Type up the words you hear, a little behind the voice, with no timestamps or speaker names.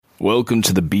Welcome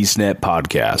to the BeastNet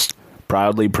podcast,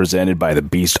 proudly presented by the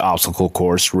Beast Obstacle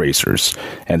Course Racers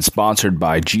and sponsored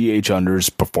by GH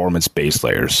Under's Performance Base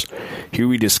Layers. Here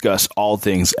we discuss all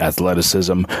things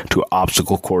athleticism to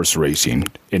obstacle course racing,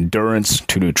 endurance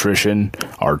to nutrition,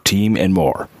 our team, and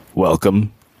more.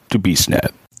 Welcome to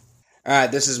BeastNet. All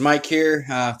right, this is Mike here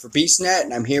for BeastNet,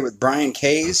 and I'm here with Brian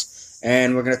Kays,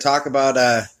 and we're going to talk about,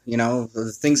 the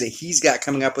things that he's got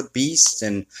coming up with Beast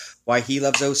and why he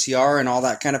loves OCR and all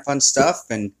that kind of fun stuff.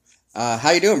 And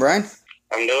how you doing, Brian?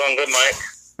 I'm doing good, Mike.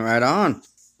 Right on.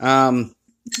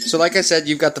 So like I said,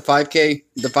 you've got the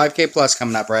 5K plus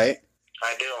coming up, right?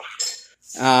 I do.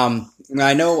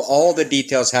 I know all the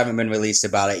details haven't been released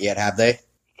about it yet, have they?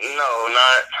 No,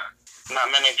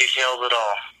 not many details at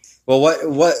all. Well,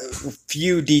 what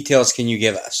few details can you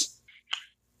give us?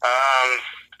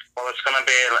 Well, it's going to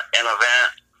be an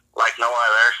event like no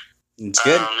other. It's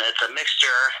good. It's a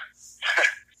mixture.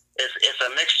 it's a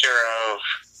mixture of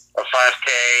a 5K,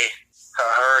 a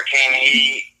hurricane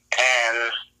heat,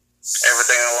 and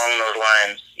everything along those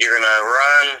lines. You're going to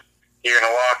run, you're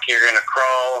going to walk, you're going to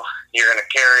crawl, you're going to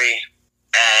carry,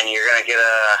 and you're going to get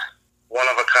a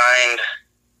one-of-a-kind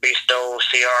Beast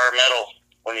OCR medal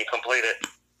when you complete it.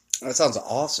 That sounds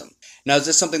awesome. Now, is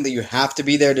this something that you have to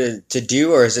be there to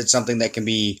do, or is it something that can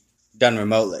be done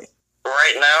remotely?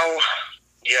 Right now,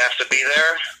 you have to be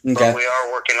there, okay. But we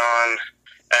are working on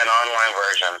an online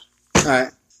version. All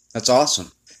right, that's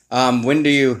awesome. When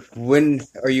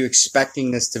are you expecting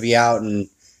this to be out and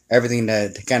everything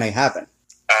to kind of happen?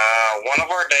 One of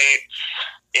our dates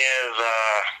is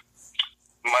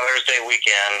Mother's Day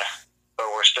weekend,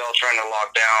 but we're still trying to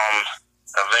lock down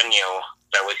a venue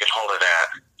that we can hold it at.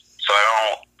 So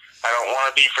I don't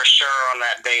want to be for sure on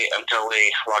that date until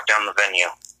we lock down the venue.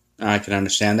 I can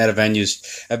understand that. A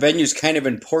venue's kind of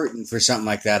important for something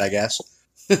like that, I guess.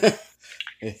 Yeah,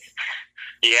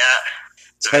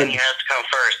 the venue has to come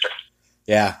first.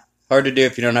 Yeah, hard to do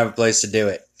if you don't have a place to do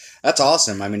it. That's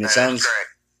awesome. I mean, it sounds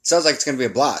like it's going to be a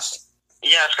blast.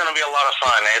 Yeah, it's going to be a lot of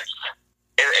fun.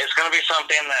 It's going to be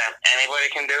something that anybody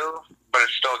can do, but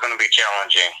it's still going to be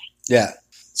challenging. Yeah.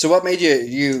 So what made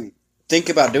you think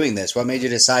about doing this? What made you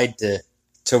decide to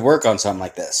work on something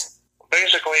like this?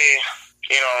 Basically,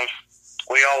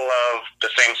 we all love the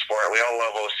same sport. We all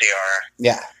love OCR.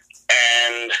 Yeah.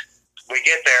 And we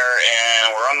get there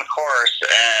and we're on the course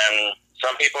and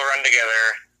some people run together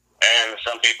and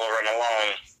some people run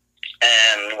alone.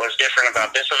 And what's different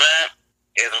about this event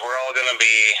is we're all going to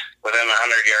be within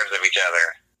 100 yards of each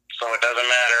other. So it doesn't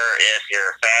matter if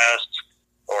you're fast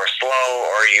or slow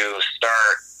or you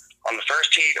start on the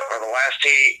first heat or the last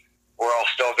heat, we're all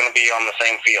still going to be on the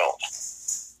same field.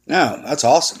 No, that's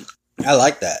awesome. I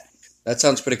like that. That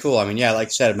sounds pretty cool. I mean, yeah, like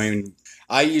I said,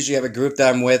 I usually have a group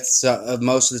that I'm with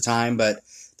most of the time, but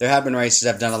there have been races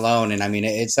I've done alone, and I mean,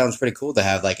 it sounds pretty cool to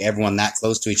have like everyone that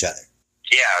close to each other.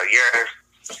 Yeah,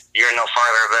 you're no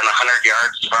farther than 100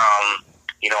 yards from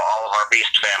all of our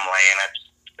Beast family, and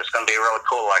it's going to be really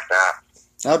cool like that.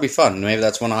 That'll be fun. Maybe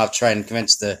that's one I'll have to try and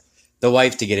convince the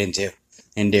wife to get into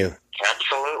and do.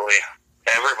 Absolutely.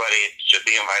 Everybody should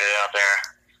be invited out there.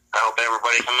 I hope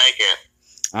everybody can make it.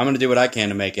 I'm going to do what I can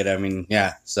to make it. I mean,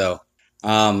 yeah. So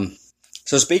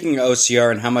speaking of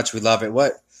OCR and how much we love it,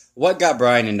 what got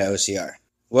Brian into OCR?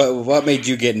 What made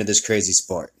you get into this crazy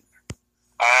sport?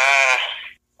 Well,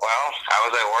 I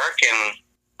was at work and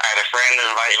I had a friend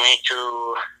invite me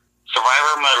to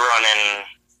Survivor Mud Run in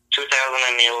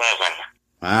 2011.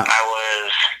 Wow. I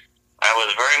was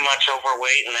very much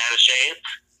overweight and out of shape,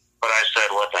 but I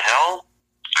said, what the hell?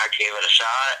 I gave it a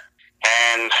shot,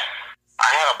 and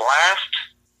I had a blast,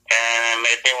 and it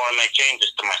made me want to make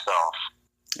changes to myself.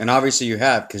 And obviously you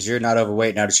have, because you're not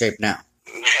overweight and out of shape now.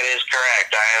 That is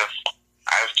correct.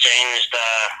 I've changed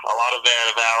a lot of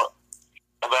it about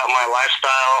my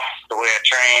lifestyle, the way I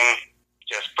train,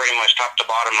 just pretty much top to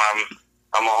bottom.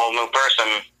 I'm a whole new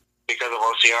person because of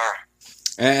OCR.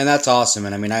 And that's awesome.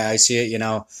 And I mean, I see it,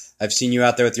 I've seen you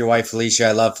out there with your wife, Felicia.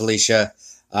 I love Felicia,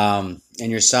 and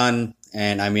your son.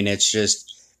 And I mean, it's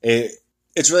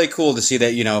it's really cool to see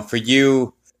that, for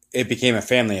you, it became a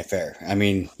family affair. I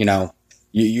mean,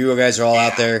 you guys are all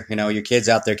out there, your kid's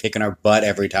out there kicking our butt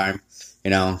every time,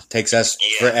 takes us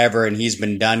forever. And he's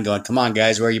been done going, come on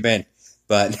guys, where you been?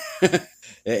 But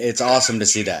it's awesome to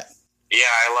see that. Yeah,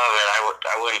 I love it.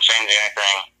 I wouldn't change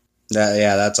anything.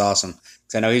 Yeah, that's awesome.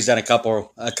 I know he's done a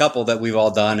couple that we've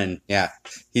all done, and yeah,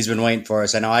 he's been waiting for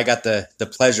us. I know I got the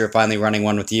pleasure of finally running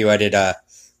one with you. I did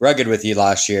Rugged with you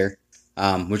last year,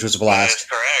 which was a blast. That's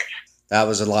correct. That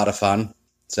was a lot of fun.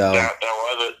 So that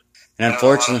was it. And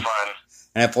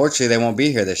unfortunately they won't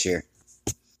be here this year.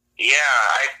 Yeah,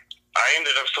 I I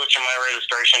ended up switching my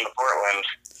registration to Portland.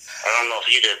 I don't know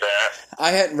if you did that.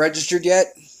 I hadn't registered yet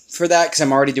for that because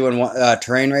I'm already doing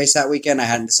terrain race that weekend. I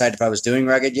hadn't decided if I was doing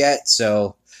rugged yet,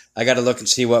 so I got to look and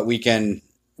see what weekend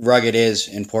rugged is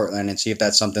in Portland and see if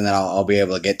that's something that I'll be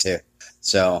able to get to.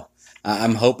 So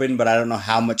I'm hoping, but I don't know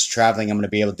how much traveling I'm going to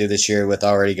be able to do this year with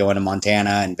already going to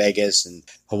Montana and Vegas and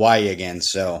Hawaii again.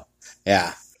 So,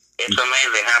 yeah. It's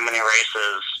amazing how many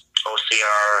races,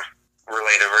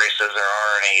 OCR-related races there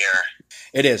are in a year.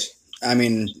 It is. I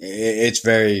mean, it's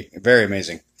very, very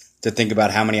amazing to think about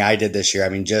how many I did this year. I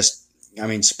mean,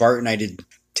 Spartan, I did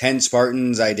 10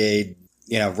 Spartans. I did,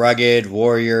 rugged,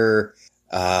 warrior.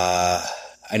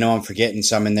 I know I'm forgetting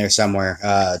some in there somewhere.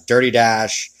 Dirty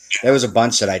Dash. There was a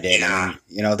bunch that I did. Yeah. I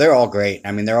mean, they're all great.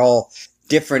 I mean, they're all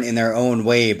different in their own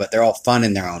way, but they're all fun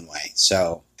in their own way.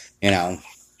 So, Yeah, and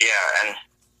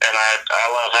I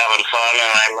love having fun,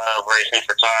 and I love racing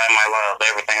for time. I love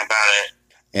everything about it.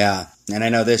 Yeah, and I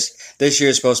know this year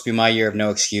is supposed to be my year of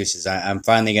no excuses. I'm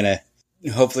finally going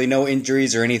to, hopefully no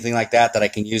injuries or anything like that I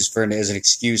can use as an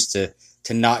excuse to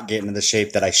not get into the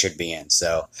shape that I should be in.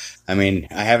 So, I mean,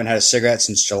 I haven't had a cigarette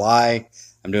since July.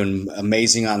 I'm doing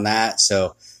amazing on that.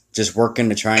 So, just working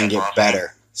to try and get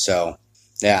better. So,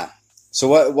 yeah.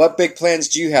 So, what big plans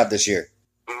do you have this year?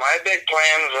 My big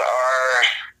plans are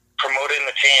promoting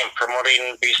the team,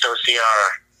 promoting Beast OCR.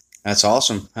 That's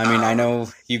awesome. I mean, I know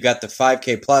you got the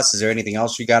 5K plus. Is there anything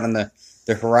else you got on the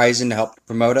horizon to help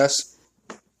promote us?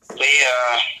 The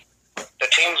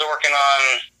team's working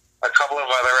on a couple of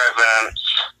other events,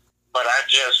 but I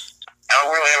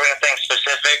don't really have anything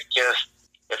specific. Just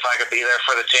if I could be there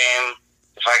for the team,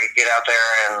 if I could get out there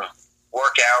and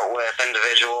work out with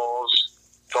individuals,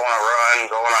 go on a run,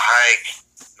 go on a hike,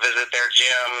 visit their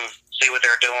gym, see what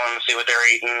they're doing, see what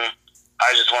they're eating.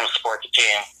 I just want to support the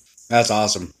team. That's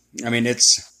awesome. I mean,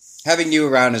 having you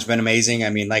around has been amazing. I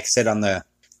mean, like I said, on the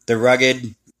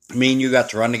rugged, me and you got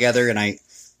to run together, and I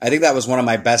think that was one of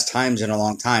my best times in a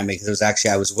long time because it was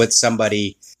actually, I was with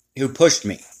somebody who pushed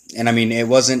me. And I mean,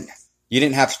 you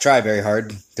didn't have to try very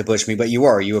hard to push me, but you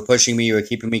were pushing me, you were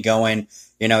keeping me going.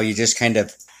 You just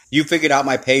you figured out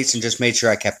my pace and just made sure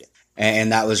I kept it.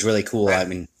 And that was really cool. I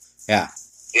mean, yeah.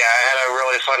 Yeah, I had a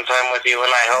really fun time with you,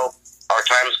 and I hope our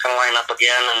times can line up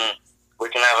again and we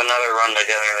can have another run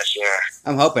together this year.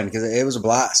 I'm hoping because it was a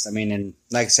blast. I mean, and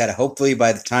like I said, hopefully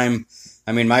by the time,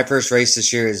 my first race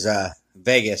this year is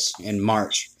Vegas in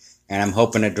March, and I'm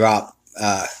hoping to drop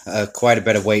quite a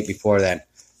bit of weight before then.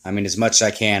 I mean, as much as I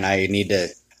can. I need to.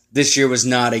 This year was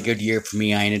not a good year for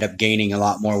me. I ended up gaining a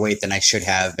lot more weight than I should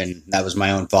have, and that was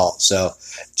my own fault. So,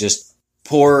 just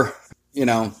poor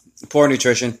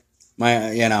nutrition.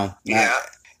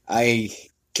 I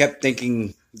kept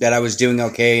thinking that I was doing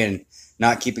okay and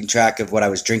not keeping track of what I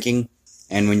was drinking.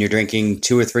 And when you're drinking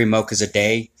 2 or 3 mochas a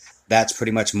day, that's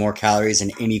pretty much more calories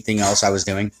than anything else I was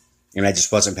doing. And I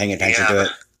just wasn't paying attention to it.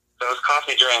 Those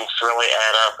coffee drinks really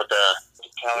add up with the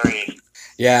calories.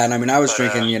 Yeah, and I was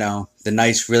drinking, the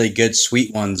nice, really good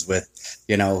sweet ones with,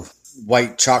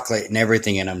 white chocolate and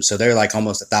everything in them. So they're like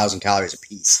almost 1,000 calories a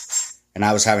piece. And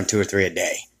I was having 2 or 3 a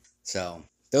day. So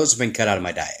those have been cut out of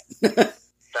my diet.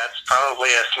 That's probably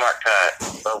a smart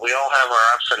cut. But we all have our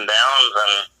ups and downs,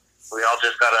 and we all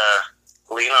just got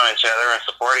to lean on each other and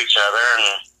support each other, and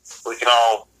we can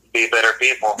all be better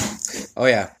people. Oh,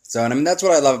 yeah. So, and that's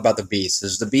what I love about the Beast.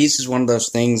 The Beast is one of those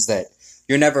things that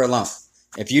you're never alone.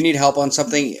 If you need help on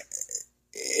something,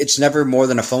 it's never more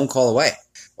than a phone call away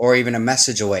or even a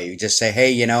message away. You just say,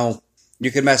 hey,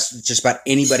 you can message just about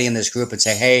anybody in this group and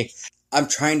say, hey, I'm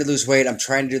trying to lose weight. I'm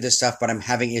trying to do this stuff, but I'm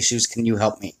having issues. Can you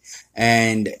help me?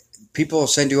 And people will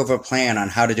send you over a plan on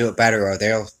how to do it better, or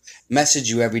they'll message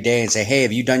you every day and say, hey,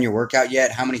 have you done your workout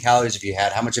yet? How many calories have you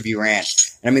had? How much have you ran?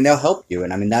 And they'll help you.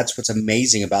 And that's what's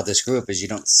amazing about this group is you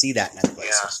don't see that in other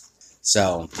places. Yeah.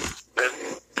 So this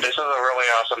is a really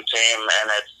awesome team,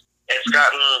 and it's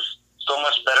gotten so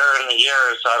much better in the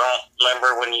years. I don't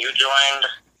remember when you joined.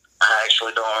 I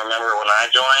actually don't remember when I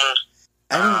joined.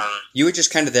 You were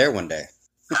just kind of there one day.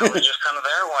 I was just kind of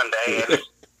there one day,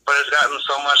 but it's gotten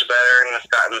so much better, and it's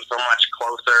gotten so much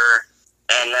closer,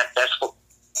 and that's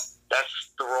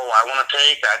the role I want to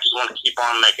take. I just want to keep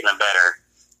on making it better.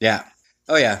 Yeah.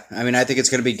 Oh, yeah. I think it's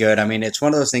going to be good. It's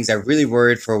one of those things I really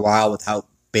worried for a while with how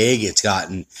big it's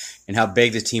gotten and how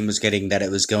big the team was getting, that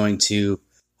it was going to,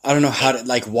 I don't know how to,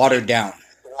 watered down.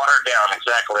 Watered down,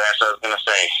 exactly. That's what I was going to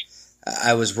say.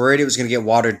 I was worried it was going to get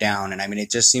watered down, and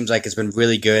it just seems like it's been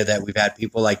really good that we've had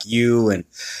people like you and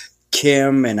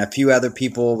Kim and a few other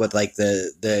people with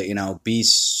the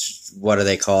Beast, what are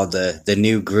they called, the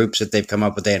new groups that they've come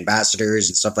up with, the ambassadors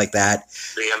and stuff like that.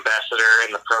 The ambassador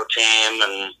and the pro team,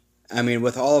 and I mean,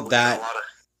 with all of that,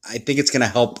 I think it's going to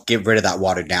help get rid of that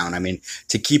watered down. I mean,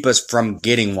 to keep us from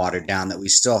getting watered down, that we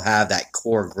still have that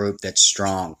core group that's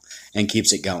strong and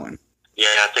keeps it going. Yeah,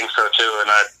 I think so too. And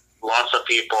lots of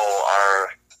people are,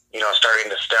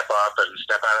 starting to step up and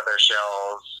step out of their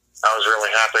shells. I was really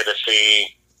happy to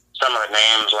see some of the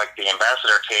names like the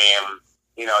ambassador team,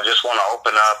 just want to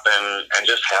open up and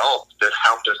just help this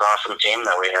awesome team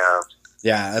that we have.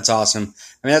 Yeah, that's awesome.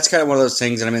 I mean, that's kind of one of those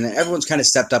things. And I mean, everyone's kind of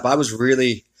stepped up. I was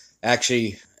really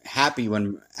actually happy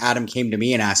when Adam came to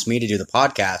me and asked me to do the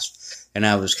podcast. And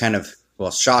I was kind of,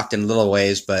 shocked in little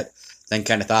ways, but then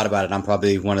kind of thought about it. I'm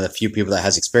probably one of the few people that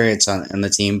has experience on the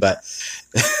team, but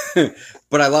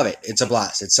but I love it. It's a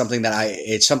blast. It's something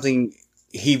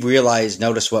he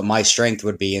noticed what my strength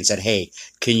would be and said, hey,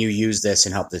 can you use this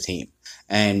and help the team?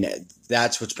 And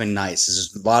that's what's been nice.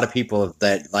 There's a lot of people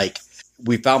that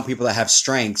we found people that have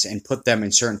strengths and put them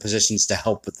in certain positions to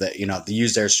help with to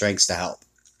use their strengths to help.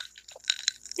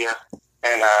 Yeah.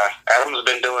 And Adam's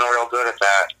been doing real good at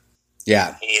that.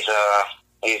 Yeah.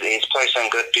 He's placing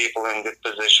good people in good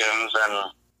positions,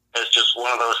 and it's just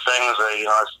one of those things that,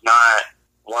 it's not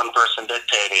one person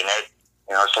dictating it.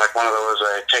 It's like one of those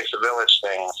it takes a village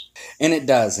things. And it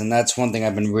does, and that's one thing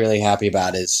I've been really happy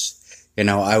about is,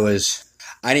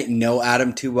 I didn't know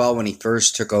Adam too well when he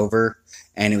first took over,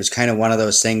 and it was kind of one of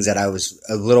those things that I was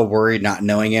a little worried not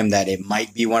knowing him that it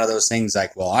might be one of those things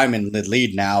like, well, I'm in the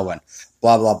lead now and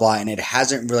blah, blah, blah, and it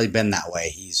hasn't really been that way.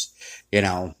 He's,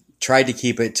 tried to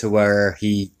keep it to where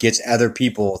he gets other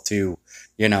people to,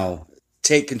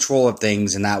 take control of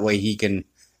things, and that way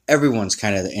everyone's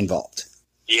kind of involved.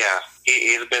 Yeah,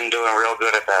 he's been doing real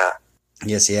good at that.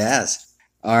 Yes, he has.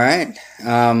 All right.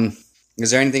 Is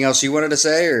there anything else you wanted to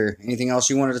say or anything else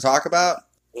you wanted to talk about?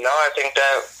 No, I think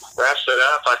that wraps it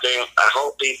up. I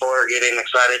hope people are getting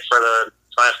excited for the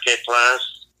 5K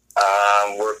Plus.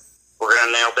 We're going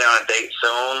to nail down a date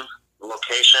soon,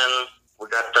 location. We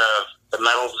got the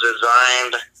medals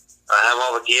designed. I have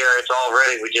all the gear. It's all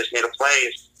ready. We just need a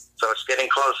place. So it's getting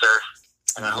closer.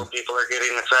 And I hope people are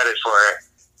getting excited for it.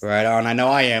 Right on. I know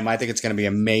I am. I think it's going to be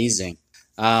amazing.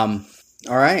 All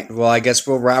right. Well, I guess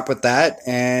we'll wrap with that.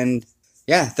 And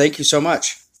yeah, thank you so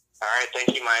much. All right.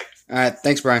 Thank you, Mike. All right.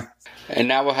 Thanks, Brian. And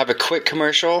now we'll have a quick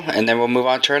commercial, and then we'll move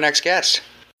on to our next guest.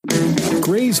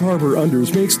 Grays Harbor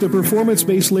Unders makes the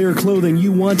performance-based layer clothing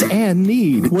you want and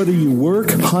need. Whether you work,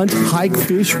 hunt, hike,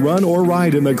 fish, run, or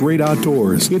ride in the great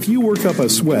outdoors. If you work up a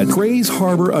sweat, Grays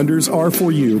Harbor Unders are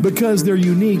for you because their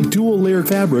unique dual-layer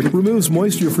fabric removes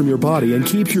moisture from your body and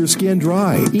keeps your skin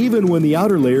dry, even when the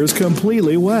outer layer is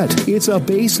completely wet. It's a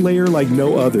base layer like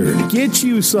no other. Get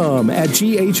you some at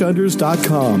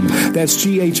ghunders.com. That's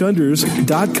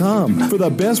ghunders.com for the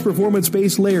best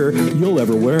performance-based layer you'll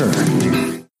ever wear.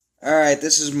 All right,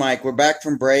 this is Mike. We're back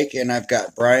from break, and I've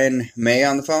got Brian May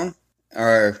on the phone.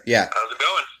 Yeah.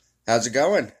 How's it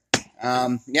going?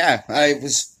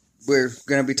 We're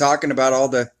going to be talking about all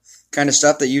the kind of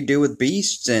stuff that you do with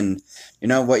Beasts and,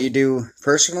 what you do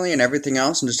personally and everything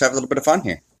else, and just have a little bit of fun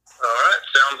here. All right.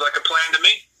 Sounds like a plan to me.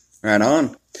 Right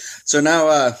on. So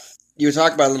now you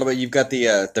talked about a little bit, you've got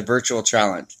the virtual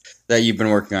challenge that you've been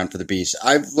working on for the Beasts.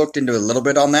 I've looked into a little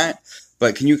bit on that.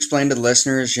 But can you explain to the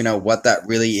listeners, what that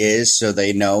really is so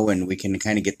they know and we can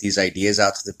kind of get these ideas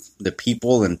out to the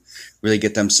people and really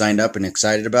get them signed up and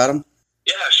excited about them?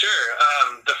 Yeah, sure.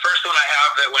 The first one I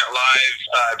have that went live,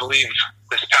 I believe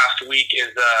this past week, is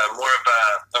more of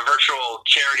a virtual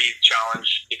charity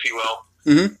challenge, if you will.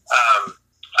 Mm-hmm.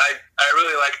 I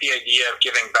really like the idea of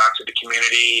giving back to the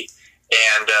community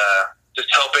and just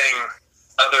helping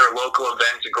other local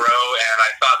events grow. And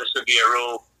I thought this would be a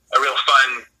real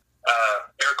fun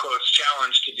air quotes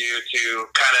challenge to do to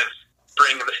kind of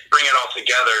bring it all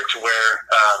together to where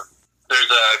there's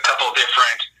a couple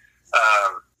different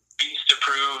Beast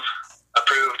approved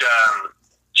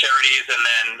charities, and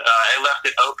then I left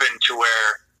it open to where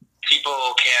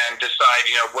people can decide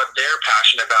what they're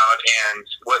passionate about and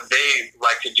what they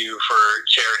like to do for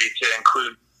charity, to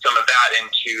include some of that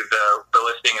into the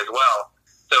listing as well.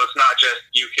 So it's not just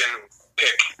you can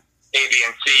pick A, B,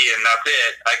 and C, and that's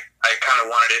it. I kind of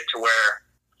wanted it to where,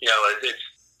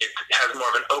 it has more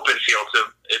of an open feel to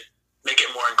make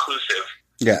it more inclusive.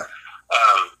 Yeah.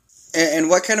 And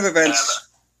what kind of events?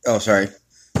 Sorry.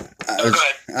 Go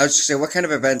ahead. I was just saying, what kind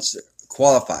of events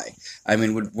qualify? I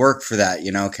mean, would work for that?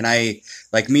 Can I,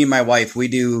 like me and my wife, we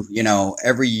do,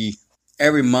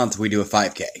 every month we do a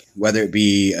 5K, whether it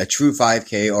be a true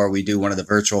 5K or we do one of the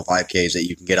virtual 5Ks that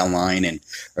you can get online and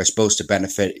are supposed to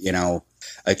benefit,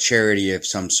 a charity of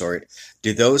some sort.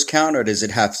 Do those count, or does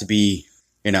it have to be,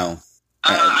 I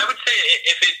would say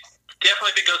if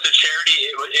definitely if it goes to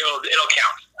charity, it'll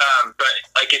count. But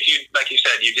like you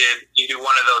said, you do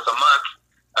one of those a month.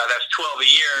 That's 12 a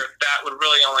year. That would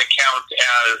really only count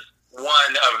as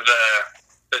one of the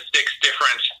 6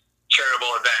 different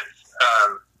charitable events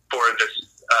for this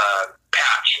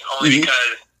patch. Only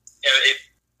because,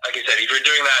 like I said, if you're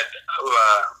doing that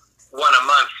one a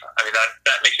month, I mean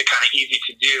that makes it kind of easy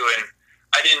to do. And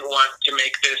I didn't want to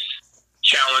make this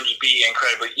challenge be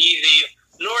incredibly easy,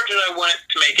 nor did I want it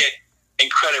to make it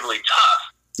incredibly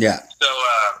tough. Yeah. So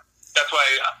that's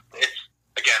why it's,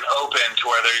 again, open to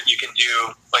whether you can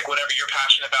do like whatever you're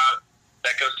passionate about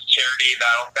that goes to charity.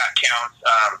 That counts.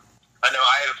 I know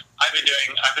I've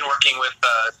been working with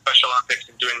Special Olympics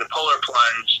and doing the polar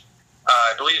plunge.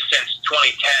 I believe since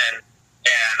 2010,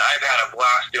 and I've had a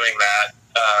blast doing that.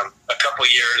 A couple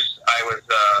years I was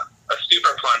a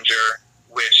super plunger,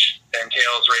 which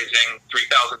entails raising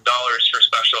 $3,000 for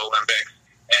Special Olympics,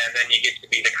 and then you get to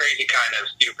be the crazy kind of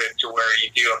stupid to where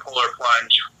you do a polar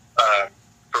plunge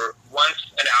for once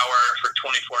an hour for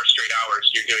 24 straight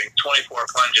hours. You're doing 24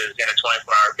 plunges in a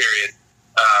 24-hour period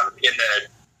in the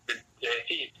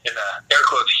air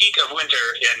quotes heat of winter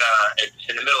in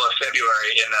the middle of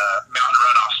February in a mountain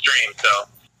runoff stream. So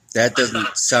that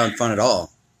doesn't sound fun at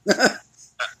all. Yeah,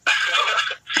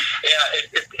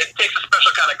 it takes a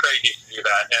special kind of crazy to do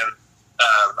that. And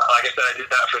like I said, I did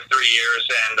that for 3 years,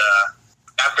 and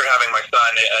after having my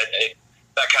son,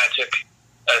 that kind of took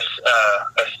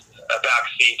a back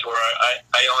seat where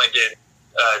I only did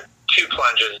 2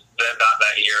 plunges not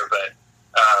that year, but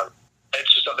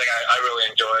it's just something I really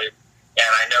enjoy. And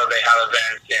I know they have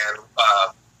events in,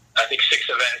 I think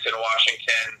 6 events in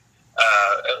Washington,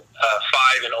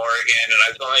 5 in Oregon, and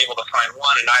I was only able to find 1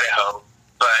 in Idaho.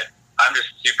 But I'm just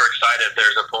super excited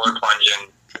there's a polar plunge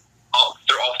through all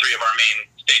 3 of our main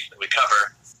states that we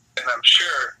cover. And I'm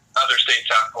sure other states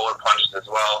have polar plunges as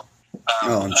well.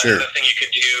 I'm sure. Another thing you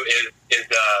could do is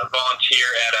volunteer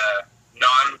at a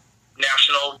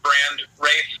non-national brand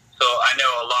race. So I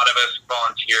know a lot of us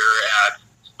volunteer at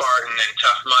Spartan and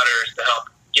Tough Mudders to help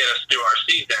get us through our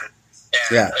season.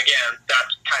 And again,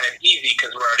 that's kind of easy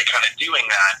because we're already kind of doing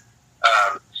that.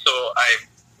 So I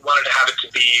wanted to have it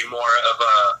to be more of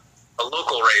a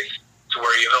local race to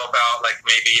where you help out like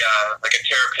maybe like a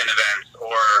Terrapin event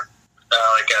or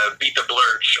like a Beat the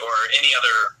Blurch or any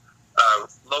other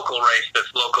local race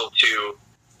that's local to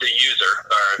the user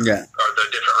or the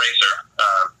different racer,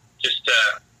 just to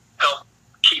help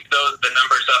keep the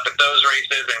numbers up at those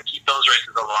races and keep those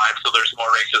races alive so there's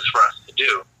more races for us to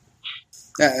do.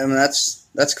 Yeah, I mean, that's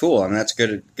cool. I mean, that's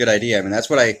a good idea. I mean, that's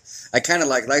what I kind of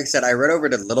like. Like I said, I read over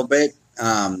it a little bit,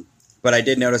 but I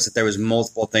did notice that there was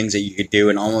multiple things that you could do,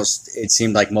 and almost it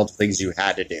seemed like multiple things you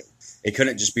had to do. It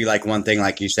couldn't just be like one thing,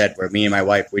 like you said, where me and my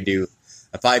wife, we do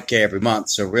a 5K every month.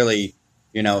 So really,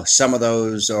 some of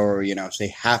those, or, say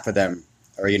half of them,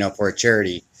 or, for a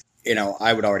charity,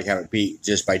 I would already have it beat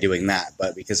just by doing that.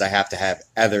 But because I have to have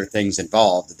other things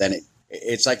involved, then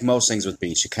it's like most things with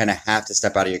beach. You kind of have to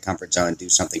step out of your comfort zone and do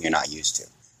something you're not used to,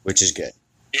 which is good.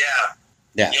 Yeah.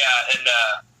 And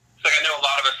it's like I know a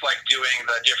lot of us like doing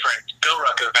the different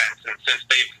GoRuck events, and since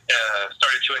they've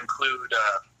started to include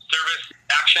service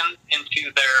actions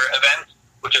into their events,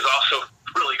 which is also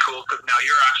really cool because now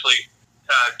you're actually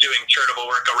doing charitable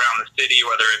work around the city,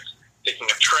 whether it's picking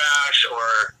up trash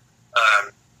or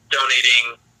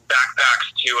donating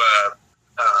backpacks to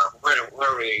where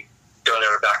are we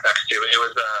donating our backpacks to? It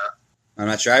was I'm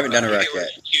not sure. I haven't done a ruck yet.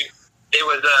 It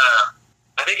was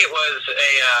I think it was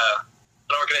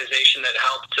an organization that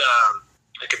helped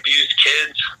like abused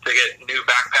kids to get new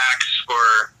backpacks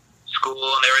for school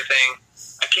and everything.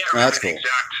 I can't remember the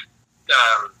exact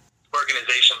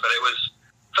organization, but it was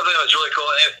something that was really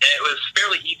cool, and it was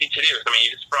fairly easy to do. I mean,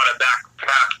 you just brought a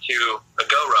backpack to a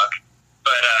GoRuck,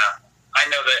 but I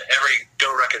know that every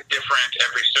GoRuck is different.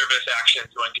 Every service action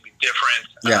is going to be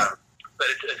different. But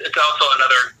it's also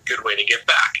another good way to give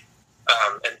back.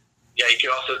 And you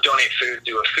can also donate food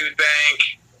to a food bank,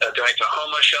 donate to a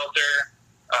homeless shelter.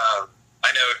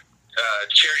 I know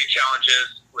Charity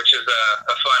Challenges, which is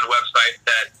a fun website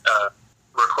that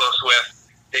we're close with.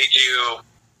 They do,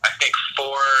 I think,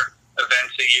 4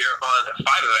 events a year, 5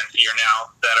 events a year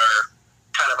now that are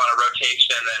kind of on a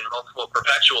rotation and multiple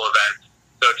perpetual events.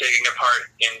 So taking a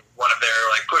part in one of their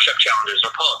like push-up challenges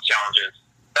or pull-up challenges,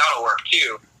 that'll work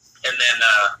too. And then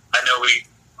I know we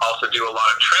also do a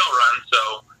lot of trail runs,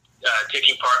 so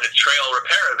taking part in a trail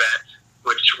repair event,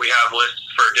 which we have lists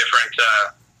for different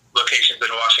locations in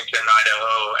Washington,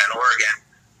 Idaho, and Oregon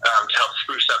to help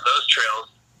spruce up those trails.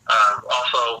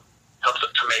 Also helps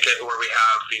to make it where we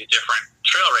have these different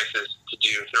trail races to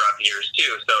do throughout the years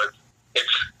too. So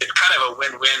it's kind kind of a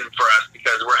win-win for us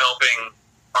because we're helping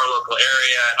our local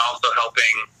area and also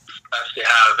helping us to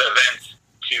have events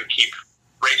to keep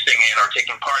racing in or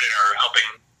taking part in or helping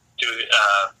to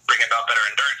bring about better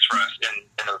endurance for us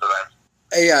in those events.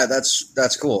 Yeah,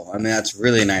 that's cool. I mean, that's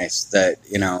really nice that,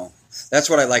 that's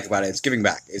what I like about it. It's giving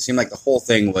back. It seemed like the whole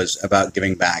thing was about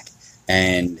giving back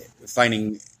and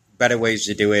finding better ways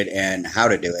to do it and how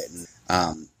to do it.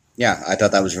 And, yeah, I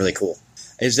thought that was really cool.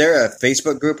 Is there a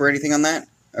Facebook group or anything on that?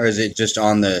 Or is it just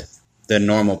on the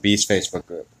normal Beast Facebook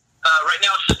group? Right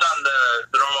now it's just on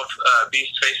the normal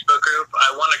Beast Facebook group.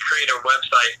 I want to create a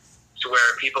website to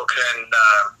where people can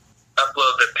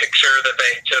upload the picture that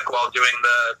they took while doing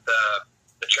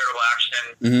the charitable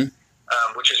action,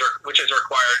 which is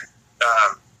required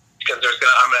because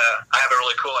I have a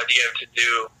really cool idea to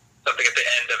do something at the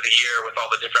end of the year with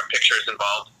all the different pictures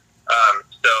involved.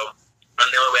 So the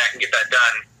only way I can get that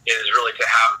done is really to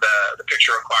have the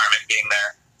picture requirement being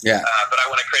there. Yeah. But I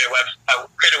want to create a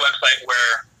website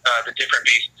where the different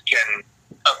beasts can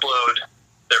upload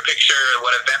their picture,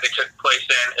 what event they took place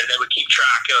in, and it would keep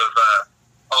track of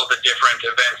all the different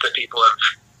events that people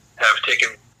have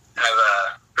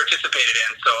participated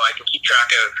in. So I can keep track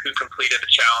of who completed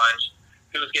the challenge,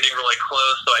 who's getting really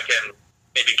close, so I can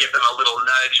maybe give them a little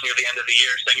nudge near the end of the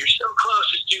year saying, "You're so close,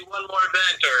 just do one more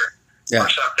event," or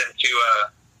something to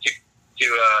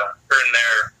earn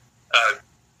their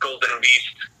Golden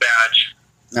Beast badge.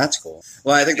 That's cool.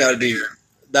 Well, I think that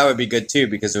would be good too,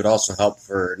 because it would also help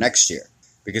for next year,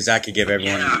 because that could give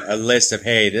everyone a list of,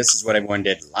 hey, this is what everyone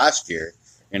did last year,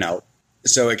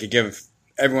 so it could give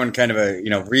everyone kind of a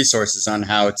resources on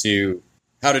how to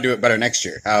do it better next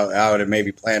year, how to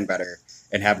maybe plan better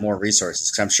and have more resources.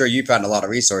 Because I'm sure you found a lot of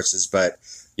resources, but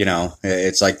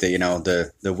it's like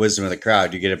the wisdom of the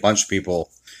crowd. You get a bunch of people,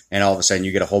 and all of a sudden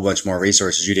you get a whole bunch more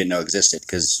resources you didn't know existed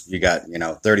because you got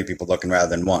 30 people looking rather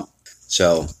than one.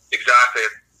 So exactly,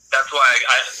 that's why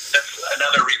that's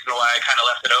another reason why I kind of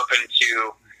left it open to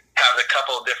have a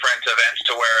couple of different events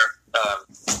to where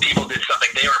people did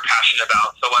something they were passionate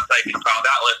about. So once I compile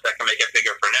that list, I can make it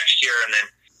bigger for next year, and then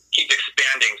keep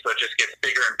expanding so it just gets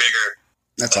bigger and bigger.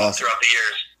 That's awesome. Throughout the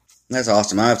years. That's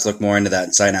awesome. I have to look more into that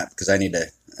and sign up because I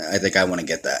think I want to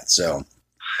get that. So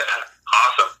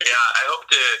awesome. Yeah, I hope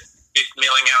to be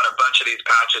mailing out a bunch of these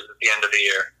patches at the end of the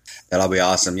year. That'll be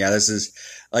awesome. Yeah, this is,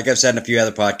 like I've said in a few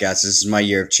other podcasts, this is my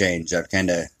year of change. I've kind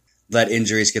of let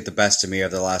injuries get the best of me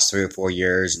over the last 3 or 4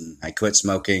 years, and I quit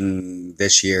smoking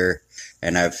this year,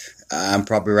 and I'm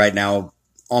probably right now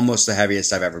almost the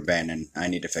heaviest I've ever been, and I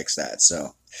need to fix that.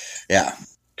 So, yeah.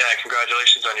 Yeah,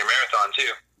 congratulations on your marathon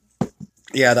too.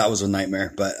 Yeah, that was a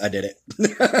nightmare, but I did it.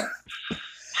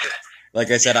 Like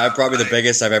I said, I'm probably the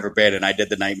biggest I've ever been, and I did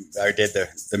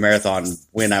the marathon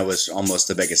when I was almost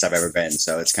the biggest I've ever been.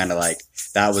 So it's kind of like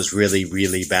that was really,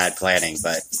 really bad planning,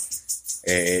 but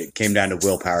it came down to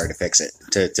willpower to fix it,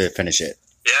 to finish it.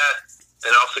 Yeah,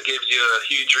 it also gives you a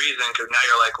huge reason because now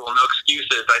you're like, well, no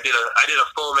excuses. I did a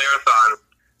full marathon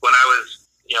when I was,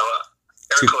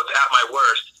 air quotes, at my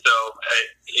worst. So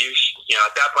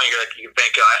at that point, you're like, you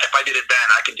think if I did it then,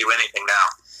 I can do anything now.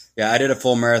 Yeah, I did a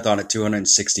full marathon at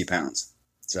 260 pounds.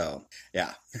 So,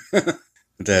 yeah.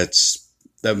 That's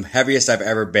the heaviest I've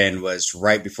ever been was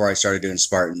right before I started doing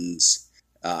Spartans.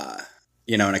 And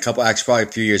probably a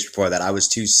few years before that, I was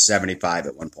 275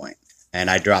 at one point. And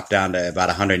I dropped down to about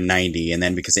 190. And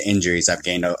then because of injuries, I've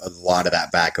gained a lot of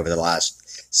that back over the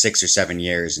last 6 or 7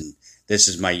 years. And this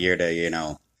is my year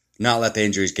to, not let the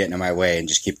injuries get in my way and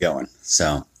just keep going.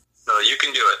 So. No, you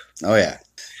can do it. Oh, yeah.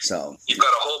 So you've got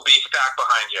a whole beast pack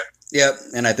behind you. Yep,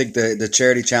 and I think the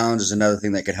charity challenge is another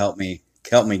thing that could help me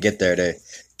get there, to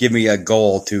give me a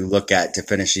goal to look at to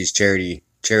finish these charity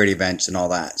events and all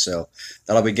that. So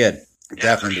that'll be good. Yeah,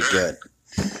 definitely be good.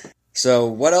 So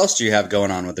what else do you have going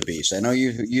on with the Beast? I know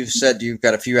you've said you've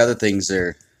got a few other things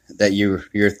there that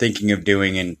you're thinking of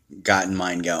doing and got in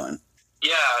mind going.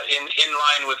 Yeah, in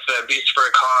line with the Beast for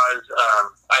a Cause,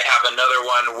 I have another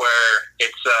one where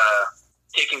it's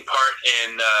taking part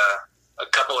in a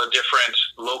couple of different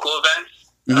local events,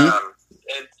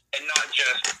 and not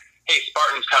just, hey,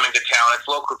 Spartan's coming to town, it's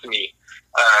local to me.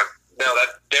 No,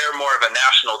 they're more of a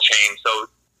national chain. So,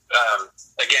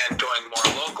 again, going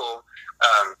more local,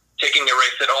 taking a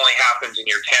race that only happens in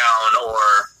your town, or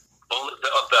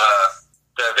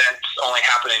the events only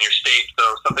happen in your state. So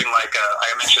something like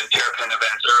I mentioned Terrapin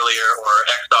events earlier, or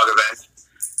X-Dog events.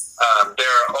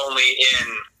 They're only in,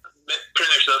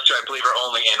 pretty much those two I believe are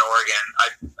only in Oregon.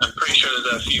 I'm pretty sure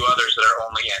there's a few others that are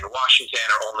only in Washington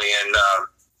or only in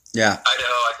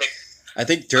Idaho. I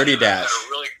think Dirty Dash.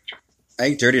 I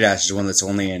think Dirty Dash is one that's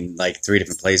only in like 3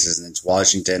 different places, and it's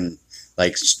Washington.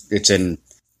 Like it's in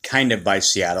kind of by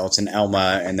Seattle. It's in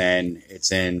Elma, and then it's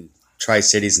in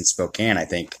Tri-Cities and Spokane, I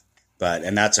think.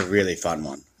 And that's a really fun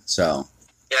one. So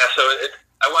yeah,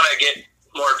 I want to get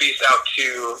more beasts out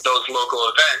to those local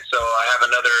events. So I have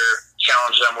another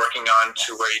challenge that I'm working on to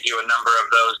where you do a number of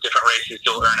those different races.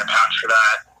 You'll earn a patch for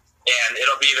that, and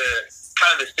it'll be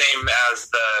kind of the same as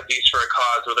the Beast for a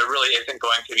Cause, where there really isn't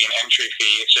going to be an entry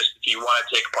fee. It's just if you want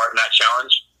to take part in that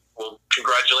challenge, well,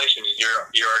 congratulations,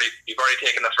 you've already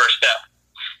taken the first step.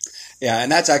 Yeah,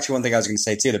 and that's actually one thing I was going to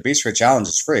say too. The Beast for a Challenge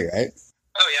is free, right?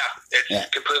 Oh yeah, it's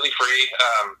completely free.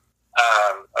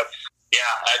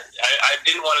 I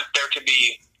didn't want there to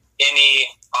be any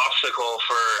obstacle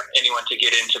for anyone to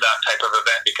get into that type of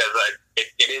event because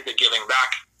it is a giving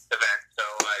back event. So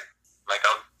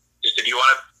if you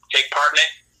want to take part in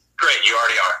it, great, you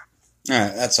already are. All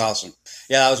right, that's awesome.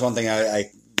 Yeah, that was one thing I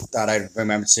thought I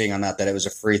remembered seeing on that it was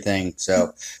a free thing.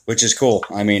 So, which is cool.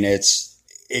 I mean,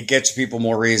 it gets people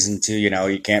more reason to,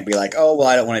 you can't be like, oh, well,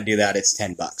 I don't want to do that. It's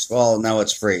 $10. Well, no,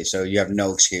 it's free. So you have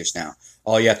no excuse now.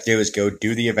 All you have to do is go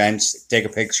do the events, take a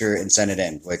picture, and send it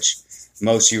in, which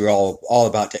most of you are all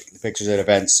about taking the pictures at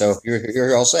events. So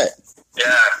you're all set. Yeah,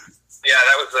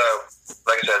 that was,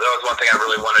 like I said, that was one thing I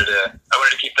really wanted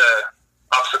to keep the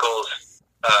obstacles,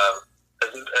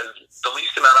 as the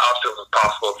least amount of obstacles as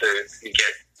possible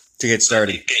to get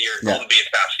started. To get your golden beast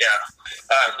patch, yeah.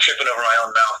 I'm tripping over my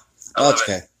own mouth. Oh, that's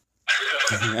okay.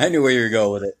 I knew where you were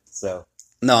going with it. So,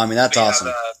 no, I mean, that's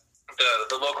awesome.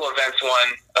 The local events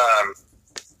one,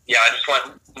 I just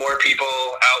want more people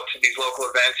out to these local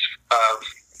events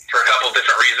for a couple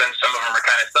different reasons. Some of them are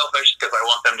kind of selfish because I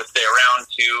want them to stay around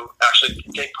to actually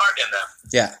take part in them.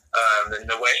 Yeah.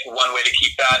 And one way to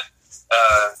keep that,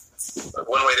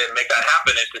 one way to make that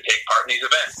happen is to take part in these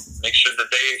events. Make sure that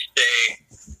they stay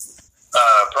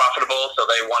profitable so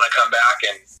they want to come back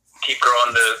and keep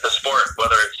growing the sport,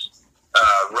 whether it's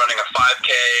running a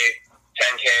 5K,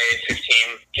 10K,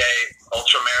 15K,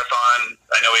 ultra marathon.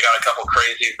 I know we got a couple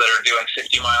crazies that are doing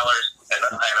 50 milers and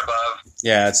above.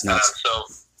 Yeah, that's nuts. So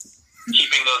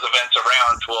keeping those events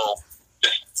around will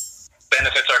just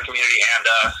benefits our community and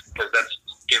us because that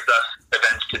gives us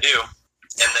events to do.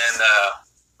 And then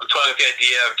I'm toying with the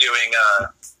idea of doing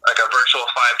like a virtual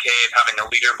 5K, having a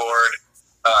leaderboard,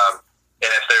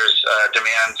 and if there's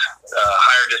demand,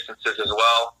 higher distances as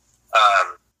well.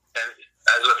 And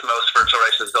as with most virtual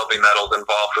races, there'll be medals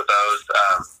involved with those.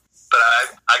 But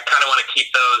I kind of want to keep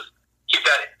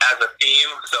that as a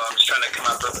theme. So I'm just trying to come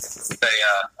up with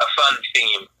a fun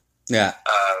theme. Yeah.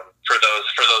 For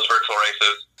those virtual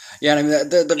races. Yeah, I mean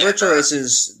the virtual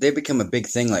races, they've become a big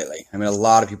thing lately. I mean, a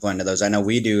lot of people are into those. I know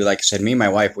we do. Like I said, me and my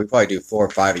wife, we probably do 4 or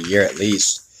 5 a year at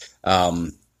least.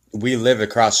 We live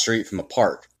across the street from a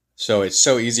park, so it's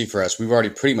so easy for us. We've already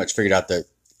pretty much figured out the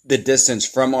distance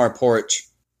from our porch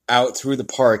out through the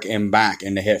park and back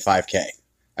and to hit 5K.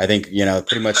 I think,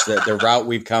 pretty much the route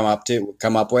we've come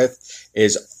up with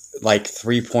is like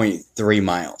 3.3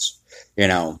 miles,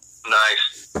 Nice.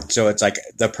 So it's like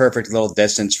the perfect little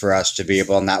distance for us to be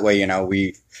able, and that way,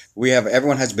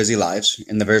 everyone has busy lives.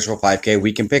 In the virtual 5K,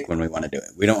 we can pick when we want to do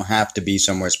it. We don't have to be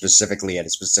somewhere specifically at a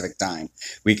specific time.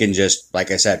 We can just,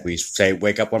 like I said,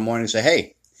 wake up one morning and say,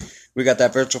 hey, we got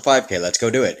that virtual 5K, let's go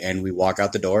do it. And we walk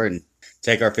out the door and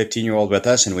take our 15-year-old with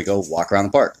us, and we go walk around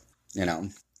the park.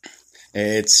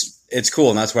 It's cool,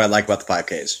 and that's what I like about the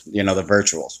 5Ks. The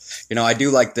virtuals. I do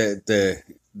like the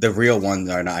real ones.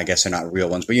 Are not, I guess they're not real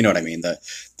ones, but you know what I mean.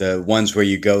 The ones where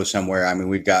you go somewhere. I mean,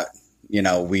 we've got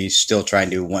we still try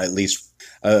and do at least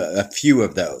a few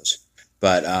of those,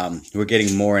 but we're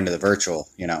getting more into the virtual.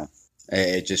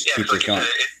 It just keeps it going.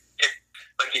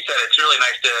 Like you said, it's really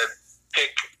nice to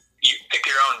pick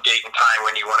your own date and time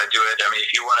when you want to do it. I mean,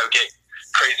 if you want to get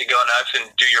crazy, go nuts, and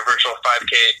do your virtual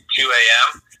 5K at 2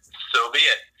 a.m., so be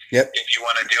it. Yep. If you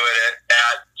want to do it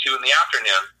at 2 in the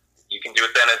afternoon, you can do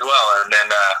it then as well. And then,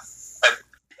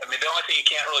 I mean, the only thing you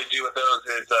can't really do with those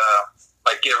is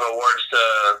like give awards to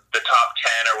the top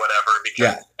 10 or whatever,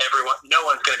 because no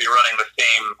one's going to be running the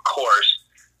same course.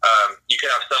 You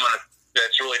could have someone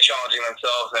that's really challenging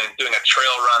themselves and doing a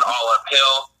trail run all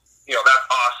uphill. That's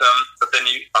awesome. But then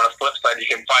on the flip side, you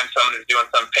can find someone who's doing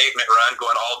some pavement run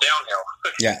going all downhill.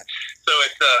 Yeah. So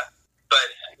it's, but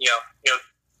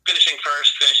finishing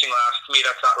first, finishing last, to me,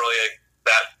 that's not really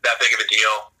that big of a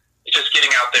deal. It's just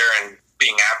getting out there and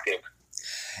being active.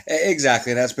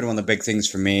 Exactly. That's been one of the big things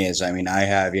for me is, I mean, I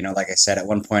have, like I said, at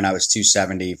one point I was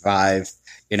 275,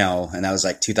 and that was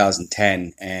like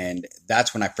 2010. And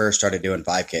that's when I first started doing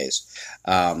 5Ks.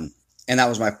 And that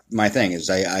was my thing is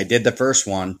I did the first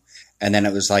one, and then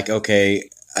it was like, okay,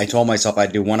 I told myself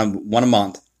I'd do one a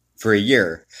month for a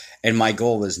year. And my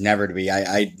goal was never to be,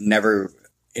 I never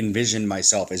envisioned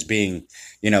myself as being,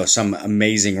 some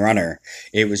amazing runner.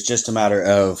 It was just a matter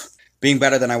of being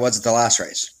better than I was at the last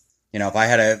race. If I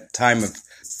had a time of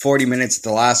 40 minutes at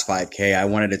the last 5K, I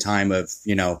wanted a time of,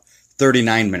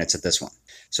 39 minutes at this one.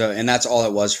 So, and that's all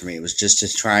it was for me. It was just to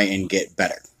try and get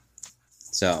better.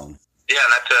 So. Yeah,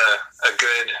 that's a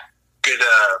good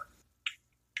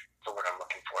what I'm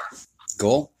looking for.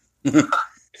 Goal?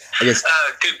 I guess.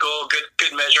 Good goal,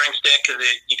 good measuring stick, because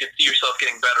you can see yourself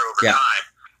getting better over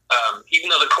time. Even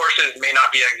though the courses may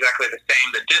not be exactly the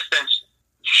same, the distance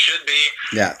should be.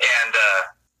 Yeah. And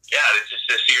it's just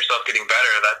to see yourself getting better.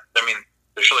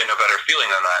 There's really no better feeling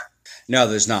than that. No,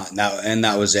 there's not. And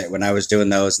that was it when I was doing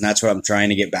those. And that's what I'm trying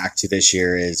to get back to this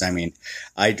year is, amazingly,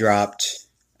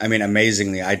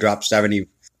 I dropped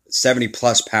 70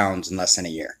 plus pounds in less than a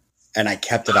year. And I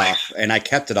kept it off. And I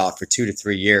kept it off for 2 to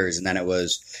 3 years. And then it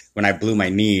was when I blew my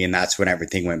knee, and that's when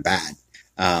everything went bad.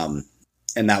 And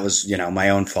that was, my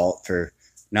own fault for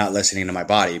not listening to my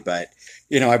body. But,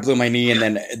 I blew my knee,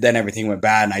 and then everything went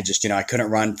bad. And I just, I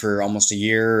couldn't run for almost a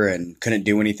year and couldn't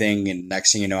do anything. And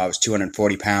next thing you know, I was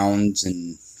 240 pounds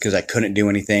and because I couldn't do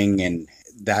anything. And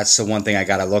that's the one thing I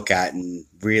got to look at. And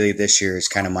really this year is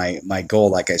kind of my goal.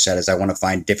 Like I said, is I want to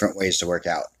find different ways to work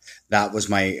out. That was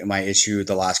my issue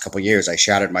the last couple of years. I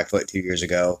shattered my foot 2 years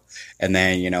ago, and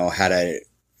then, had a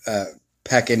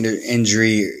pec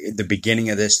injury at the beginning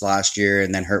of this last year,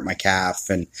 and then hurt my calf.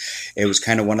 And it was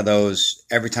kind of one of those,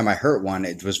 every time I hurt one,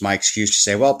 it was my excuse to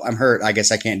say, well, I'm hurt. I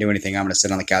guess I can't do anything. I'm going to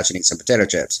sit on the couch and eat some potato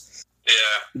chips.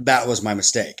 Yeah. That was my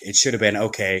mistake. It should have been,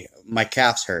 okay, my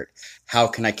calf's hurt. How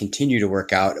can I continue to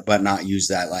work out but not use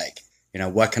that leg?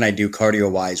 What can I do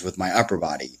cardio-wise with my upper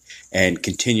body and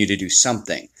continue to do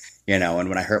something? And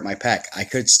when I hurt my pec, I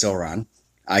could still run.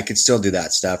 I could still do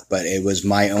that stuff, but it was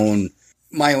my own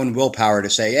willpower to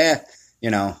say,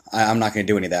 I'm not going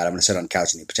to do any of that. I'm going to sit on the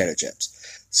couch and eat potato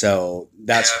chips. So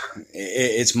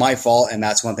it's my fault. And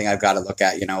that's one thing I've got to look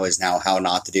at, is now how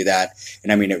not to do that.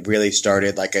 And it really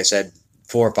started, like I said,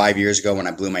 4 or 5 years ago when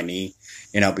I blew my knee,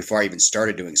 before I even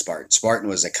started doing Spartan. Spartan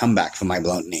was a comeback from my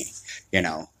blown knee,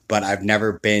 but I've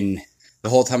never been, the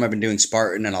whole time I've been doing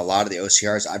Spartan and a lot of the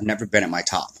OCRs, I've never been at my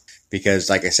top because,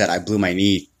 like I said, I blew my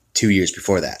knee 2 years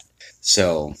before that.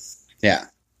 So,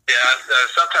 yeah. Yeah,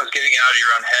 sometimes getting out of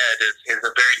your own head is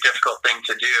a very difficult thing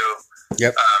to do.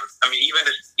 Yep.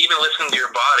 Even listening to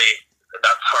your body,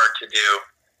 that's hard to do.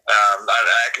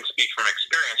 I can speak from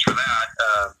experience for that.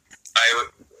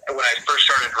 When I first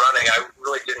started running, I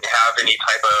really didn't have any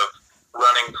type of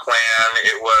running plan.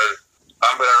 It was,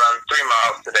 I'm going to run 3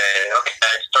 miles today. Okay,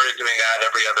 I started doing that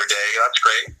every other day. That's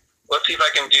great. Let's see if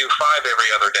I can do 5 every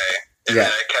other day. And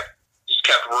then I kept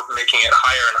making it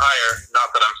higher and higher. Not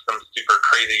that I'm some super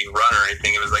crazy runner or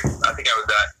anything. It was like, I think I was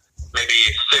at maybe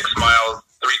 6 miles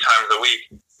 3 times a week.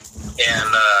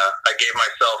 And I gave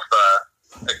myself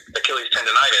Achilles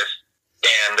tendonitis.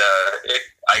 And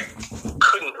I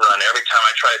couldn't run. Every time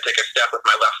I tried to take a step with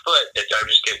my left foot, I would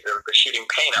just get a shooting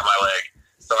pain at my leg.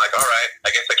 So I'm like, all right,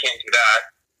 I guess I can't do that.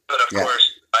 But of course,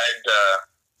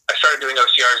 I started doing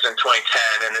OCRs in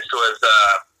 2010, and this was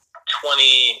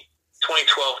 2012,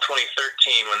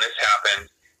 2013 when this happened.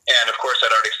 And of course,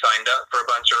 I'd already signed up for a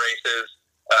bunch of races.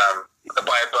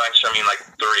 By a bunch, I mean like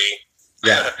 3.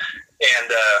 Yeah. And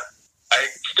I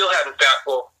still hadn't found.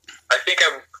 Well, I think I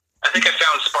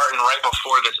found Spartan right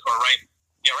before this,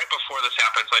 right before this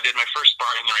happened. So I did my first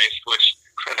Spartan race, which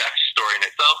that's a story in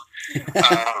itself.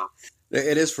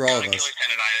 It is for all of us. Achilles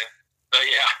tendonitis.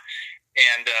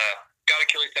 And got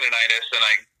Achilles tendonitis, and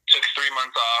I took 3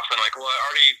 months off, and I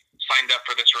already signed up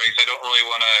for this race. I don't really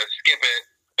want to skip it.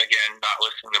 Again, not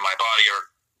listening to my body or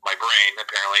my brain,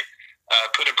 apparently.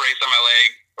 Put a brace on my leg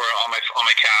or on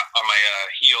my calf, on my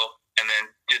heel, and then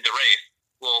did the race.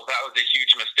 Well, that was a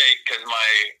huge mistake because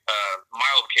my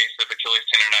mild case of Achilles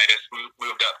tendonitis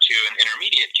moved up to an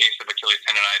intermediate case of Achilles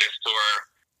tendonitis, to where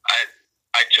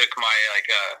I took my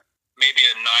maybe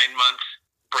a 9-month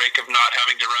break of not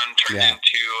having to run turned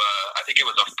into I think it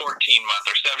was a 14-month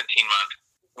or 17-month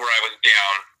where I was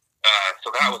down.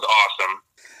 So that was awesome.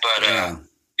 But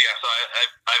so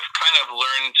I've kind of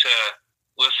learned to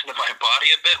listen to my body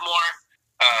a bit more.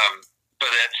 But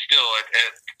it's still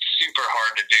it's super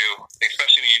hard to do,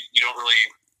 especially when you don't really.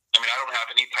 I mean, I don't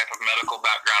have any type of medical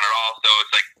background at all, so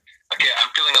it's like, okay, I'm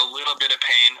feeling a little bit of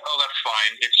pain. Oh, that's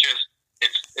fine. It's just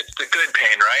it's the good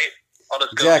pain, right? I'll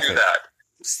just go through that.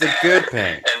 It's the good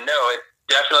pain. And no, it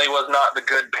definitely was not the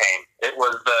good pain. It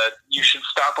was the you should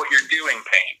stop what you're doing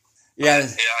pain. Yeah,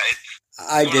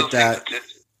 I get that.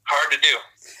 It's hard to do.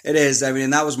 It is. I mean,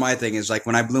 and that was my thing. Is like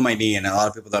when I blew my knee, and a lot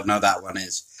of people don't know that one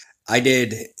is. I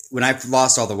did when I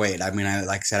lost all the weight, I mean,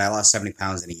 like I said, I lost 70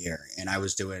 pounds in a year, and I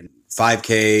was doing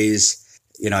 5Ks.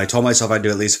 You know, I told myself I'd do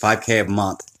at least 5K a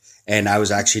month, and I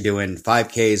was actually doing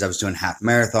 5Ks. I was doing half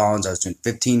marathons. I was doing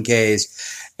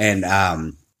 15Ks, and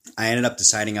I ended up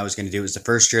deciding I was going to do it was the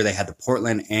first year they had the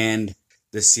Portland and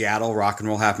the Seattle Rock and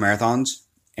Roll Half Marathons,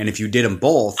 and if you did them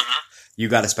both, you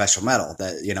got a special medal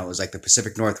that, you know, it was like the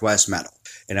Pacific Northwest medal.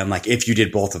 And I'm like, if you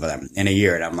did both of them in a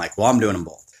year, and I'm like, well, I'm doing them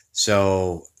both.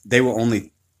 So they were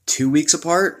only 2 weeks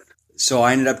apart. So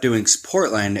I ended up doing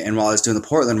Portland, and while I was doing the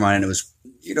Portland run, and it was,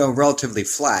 you know, relatively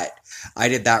flat, I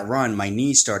did that run, my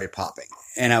knee started popping.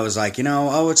 And I was like, you know,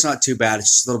 oh, it's not too bad.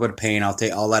 It's just a little bit of pain.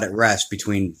 I'll let it rest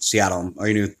between Seattle, or,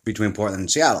 you know, between Portland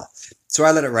and Seattle. So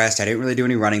I let it rest. I didn't really do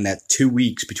any running that 2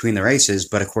 weeks between the races,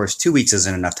 but of course, 2 weeks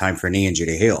isn't enough time for a knee injury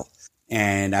to heal.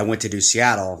 And I went to do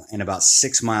Seattle, and about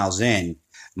 6 miles in,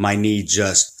 my knee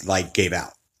just like gave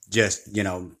out. Just, you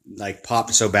know, like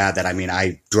popped so bad that, I mean,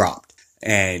 I dropped.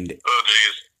 And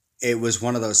it was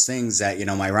one of those things that, you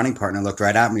know, my running partner looked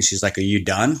right at me. She's like, are you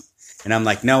done? And I'm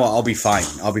like, no, I'll be fine.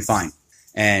 I'll be fine.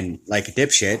 And like a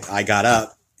dipshit, I got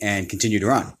up and continued to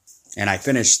run. And I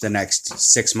finished the next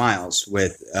 6 miles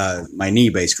with my knee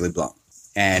basically blown.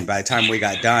 And by the time we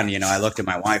got done, you know, I looked at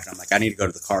my wife, and I'm like, I need to go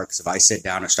to the car, because if I sit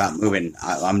down or stop moving,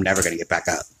 I'm never going to get back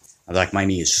up. I was like, my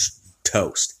knee is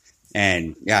toast.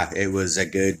 And yeah, it was a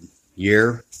good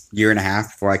year and a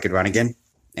half before I could run again.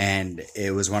 And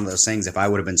it was one of those things, if I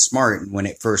would have been smart when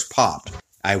it first popped,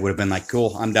 I would have been like,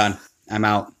 cool, I'm done. I'm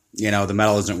out. You know, the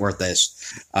medal isn't worth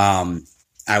this.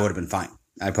 I would have been fine.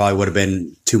 I probably would have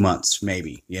been 2 months,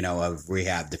 maybe, you know, of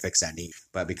rehab to fix that knee.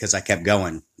 But because I kept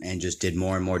going and just did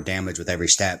more and more damage with every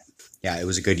step, yeah, it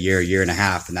was a good year and a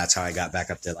half. And that's how I got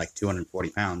back up to like 240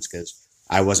 pounds, because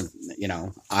I wasn't, you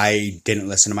know, I didn't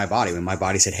listen to my body. When my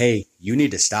body said, hey, you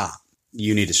need to stop,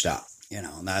 you need to stop. You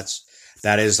know, and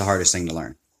that is the hardest thing to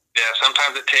learn. Yeah,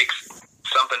 sometimes it takes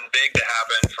something big to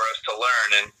happen for us to learn.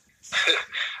 And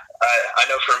I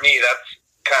know for me, that's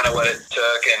kind of what it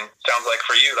took, and sounds like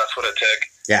for you, that's what it took.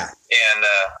 Yeah. And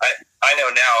I know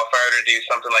now, if I were to do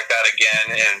something like that again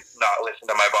and not listen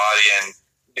to my body and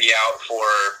be out for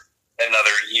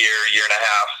another year and a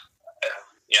half,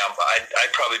 you know,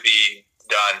 I'd probably be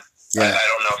done. Yeah. I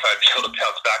don't know if I'd be able to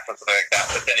bounce back from something like that.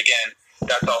 But then again,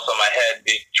 that's also my head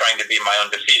trying to be my own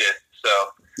defeated. So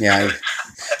yeah,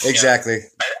 exactly. You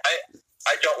know,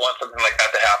 I don't want something like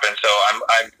that to happen. So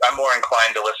I'm more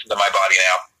inclined to listen to my body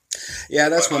now. Yeah,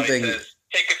 that's one thing. Says,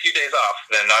 take a few days off,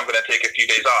 then I'm going to take a few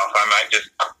days off. I might just,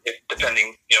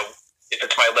 depending, you know, if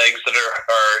it's my legs that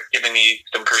are giving me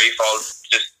some grief, I'll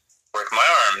just work my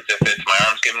arms. If it's my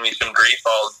arms giving me some grief,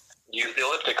 I'll use the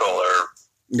elliptical or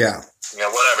you know,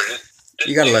 whatever. Just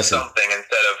you got to listen. Something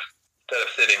instead of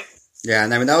sitting. Yeah,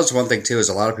 and I mean that was one thing too. Is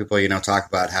a lot of people, you know, talk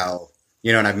about how,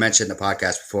 you know, and I've mentioned in the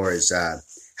podcast before, is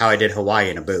how I did Hawaii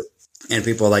in a boot, and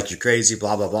people are like, you're crazy,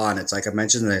 blah blah blah, and it's like I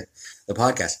mentioned in the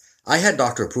podcast. I had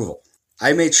doctor approval.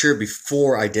 I made sure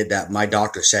before I did that, my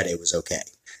doctor said it was okay.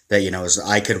 That, you know,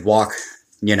 I could walk,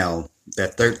 you know, the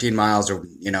 13 miles or,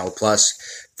 you know, plus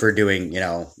for doing, you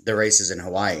know, the races in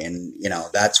Hawaii. And, you know,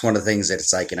 that's one of the things that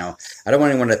it's like, you know, I don't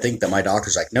want anyone to think that my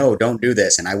doctor's like, no, don't do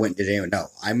this. And I went and did it. No,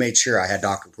 I made sure I had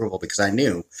doctor approval, because I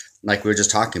knew, like we were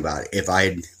just talking about, if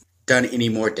I'd done any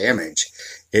more damage,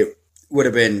 it would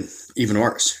have been even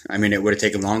worse. I mean, it would have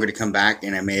taken longer to come back,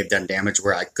 and I may have done damage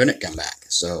where I couldn't come back.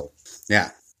 So,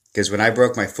 yeah. Because when I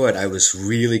broke my foot, I was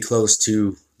really close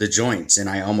to the joints, and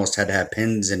I almost had to have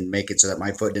pins and make it so that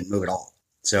my foot didn't move at all.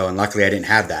 So, and luckily I didn't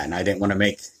have that, and I didn't want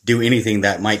to do anything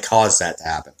that might cause that to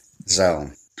happen.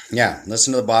 So, yeah,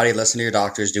 listen to the body, listen to your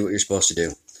doctors, do what you're supposed to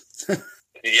do.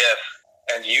 Yes,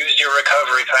 and use your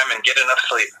recovery time and get enough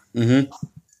sleep. Mm-hmm.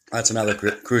 That's another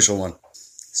crucial one.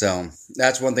 So,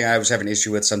 that's one thing I was having an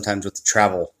issue with sometimes with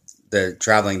the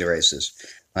traveling the races.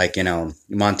 Like, you know,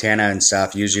 Montana and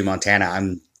stuff, usually Montana,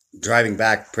 I'm driving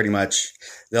back pretty much.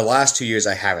 The last 2 years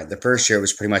I haven't. The first year it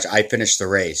was pretty much I finished the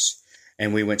race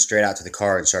and we went straight out to the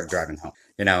car and started driving home.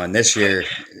 You know, and this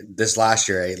last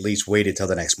year I at least waited till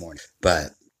the next morning.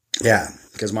 But yeah,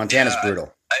 because Montana's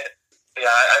brutal.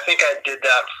 I think I did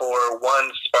that for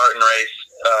one Spartan race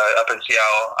up in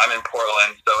Seattle. I'm in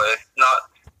Portland, so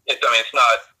it's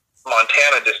not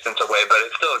Montana distance away, but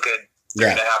it's still a good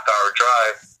 3.5 hour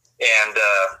drive. And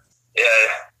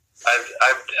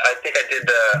I think I did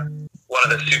one of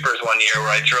the supers one year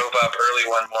where I drove up early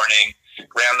one morning,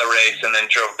 ran the race, and then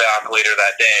drove back later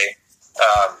that day.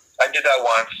 I did that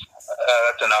once.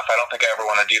 That's enough. I don't think I ever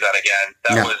want to do that again.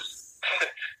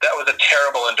 That was a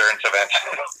terrible endurance event.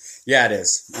 Yeah, it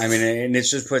is. I mean, and it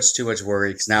just puts too much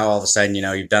worry because now all of a sudden,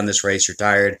 you've done this race, you're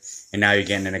tired, and now you're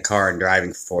getting in a car and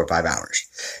driving for 4 or 5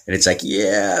 hours. And it's like,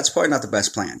 yeah, it's probably not the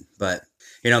best plan. But,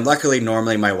 luckily,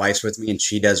 normally my wife's with me and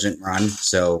she doesn't run.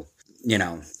 So,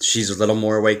 she's a little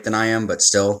more awake than I am, but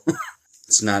still,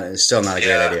 it's still not a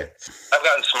great idea. I've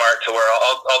gotten smart to where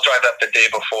I'll drive up the day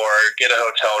before, get a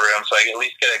hotel room so I can at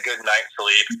least get a good night's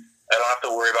sleep. I don't have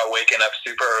to worry about waking up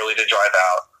super early to drive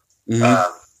out.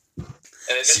 Mm-hmm.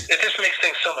 And it just makes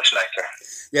things so much nicer.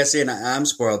 Yeah, see, and I'm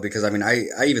spoiled because,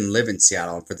 I even live in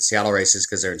Seattle for the Seattle races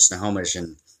because they're in Snohomish,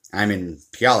 and I'm in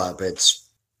Puyallup. It's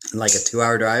like a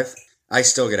 2-hour drive. I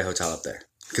still get a hotel up there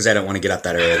because I don't want to get up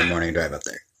that early in the morning and drive up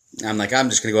there. I'm like, I'm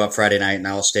just going to go up Friday night and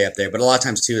I'll stay up there. But a lot of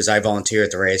times, too, is I volunteer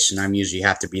at the race, and I'm usually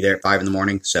have to be there at 5 in the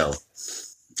morning. So,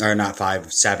 or not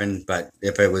 5, 7, but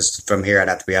if it was from here, I'd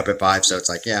have to be up at 5. So it's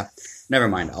like, yeah, never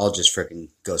mind. I'll just freaking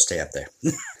go stay up there.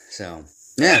 So,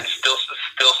 yeah. It's still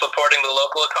supporting the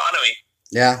local economy.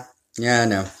 Yeah, I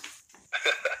know.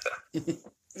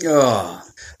 Oh,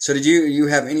 so did you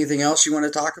have anything else you want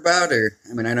to talk about? Or,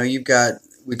 I know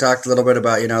we talked a little bit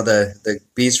about, the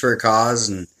Beast for a Cause,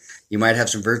 and you might have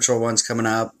some virtual ones coming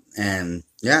up, and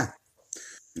yeah.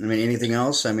 Anything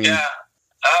else? Yeah.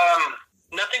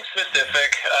 Nothing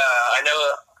specific. I know,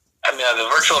 the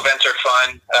virtual events are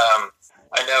fun.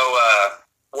 I know,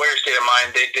 Warrior State of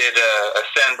Mind, they did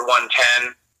Ascend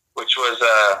 110, which was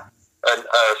a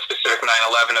specific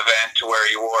 9/11 event where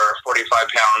you wore 45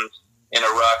 pounds in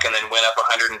a ruck and then went up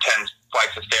 110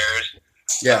 flights of stairs.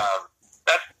 Yeah.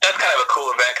 That's kind of a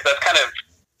cool event because that's kind of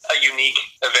a unique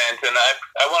event, and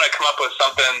I want to come up with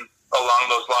something along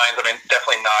those lines.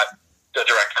 Definitely not the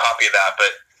direct copy of that,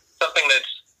 but something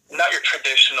that's not your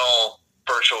traditional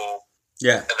virtual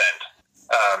event.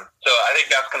 So I think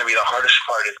that's going to be the hardest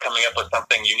part, is coming up with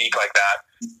something unique like that.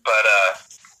 But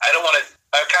I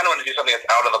kind of want to do something that's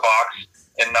out of the box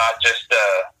and not just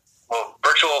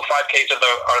virtual 5Ks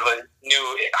are the new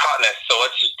hotness. So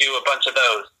let's just do a bunch of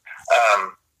those.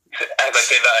 As I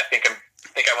say that, I think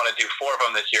I want to do 4 of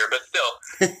them this year, but still,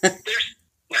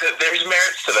 there's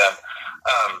merits to them.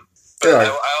 But I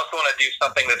also want to do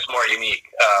something that's more unique.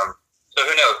 So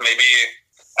who knows? Maybe,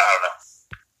 I don't know.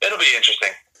 It'll be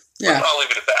interesting. Yeah, I'll leave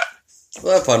it at that.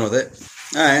 We'll have fun with it.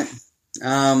 All right.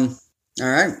 All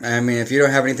right. If you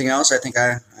don't have anything else, I don't think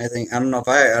I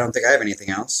have anything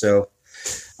else. So,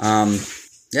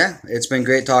 yeah, it's been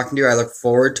great talking to you. I look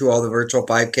forward to all the virtual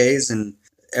 5Ks and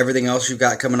everything else you've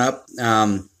got coming up,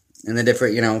 and the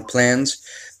different, plans.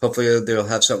 Hopefully they'll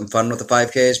have something fun with the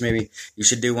 5Ks. Maybe you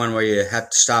should do one where you have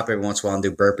to stop every once in a while and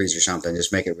do burpees or something.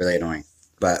 Just make it really annoying.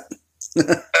 But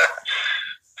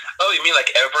oh, you mean like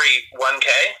every 1K?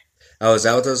 Oh, is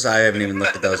that what those? I haven't even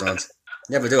looked at those ones.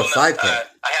 Yeah, but do a 5K. You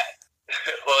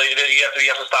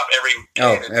have to stop every K.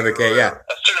 Oh, every K, yeah.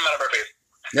 A certain amount of burpees.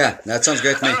 Yeah, that sounds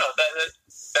great to me. I don't know.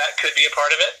 That could be a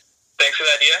part of it. Thanks for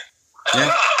the idea.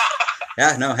 Yeah.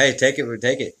 Yeah, no, hey, take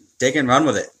it and run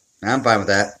with it. I'm fine with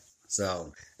that.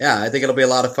 So, yeah, I think it'll be a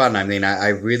lot of fun. I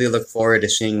really look forward to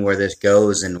seeing where this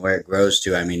goes and where it grows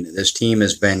to. This team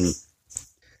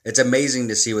it's amazing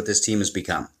to see what this team has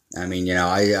become.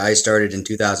 I started in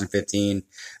 2015,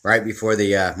 right before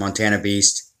the Montana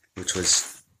Beast, which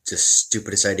was the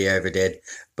stupidest idea I ever did.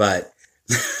 But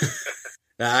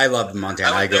I love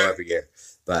Montana. I go every year.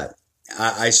 But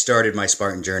I started my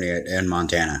Spartan journey in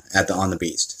Montana on the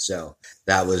Beast. So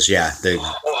that was, yeah,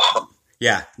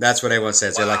 that's what everyone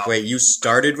says. Wow. They're like, wait, you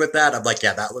started with that? I'm like,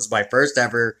 yeah, that was my first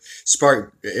ever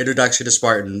introduction to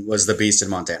Spartan was the Beast in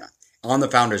Montana on the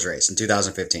Founders Race in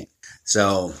 2015.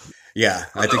 So, yeah.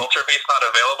 Was the Ultra Beast not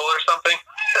available or something?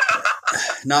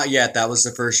 Not yet. That was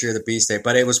the first year of the Beast Day,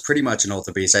 but it was pretty much an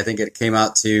Ultra Beast. I think it came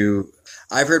out to,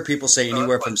 I've heard people say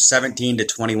anywhere from 17 to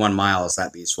 21 miles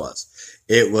that Beast was.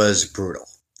 It was brutal.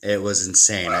 It was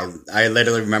insane. Wow. I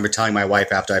literally remember telling my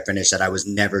wife after I finished that I was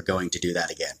never going to do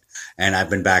that again. And I've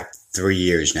been back 3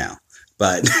 years now.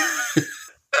 But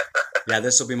yeah,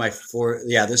 this will be my fourth.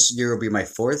 Yeah, this year will be my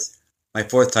fourth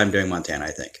time doing Montana,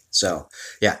 I think. So,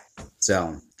 yeah.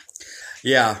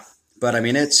 But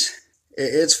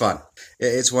it's fun.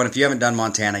 It's one. If you haven't done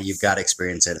Montana, you've got to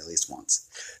experience it at least once.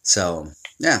 So,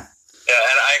 yeah. Yeah,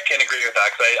 and I can agree with that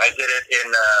because I did it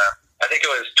in, I think it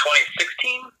was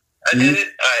 2016. I did it,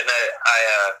 and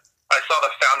I saw the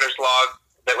founder's log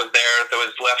that was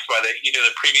left by either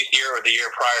the previous year or the year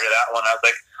prior to that one. I was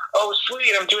like, oh, sweet,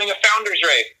 I'm doing a founder's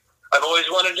race. I've always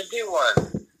wanted to do one.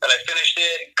 And I finished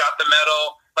it, got the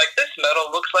medal. Like, this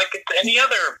medal looks like it's any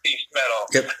other Beast medal.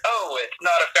 Yep. Oh, it's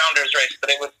not a founder's race, but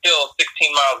it was still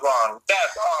 16 miles long.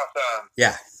 That's awesome.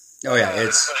 Yeah. Oh, yeah.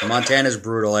 Montana's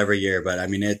brutal every year, but I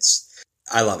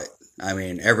love it. I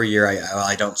mean, every year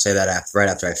I don't say that right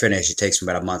after I finish. It takes me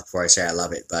about a month before I say I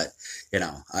love it. But,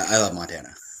 I love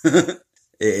Montana.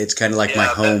 It's kind of like my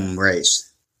home race.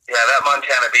 Yeah, that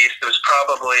Montana Beast was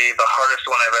probably the hardest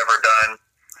one I've ever done.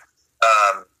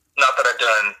 Not that I've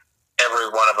done every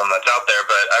one of them that's out there,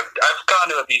 but I've gone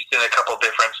to a beast in a couple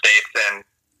different states, and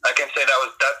I can say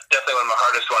that's definitely one of the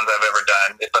hardest ones I've ever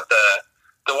done. But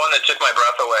the one that took my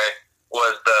breath away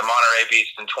was the Monterey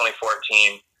Beast in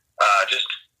 2014.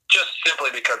 Just simply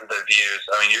because of the views.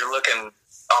 I mean, you're looking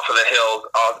off of the hills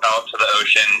out to the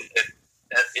ocean.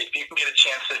 If you can get a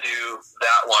chance to do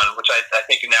that one, which I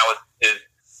think now is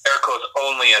air quotes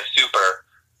only a super,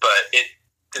 but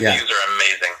the views are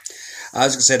amazing. I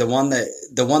was gonna say the one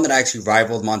that actually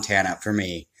rivaled Montana for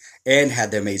me and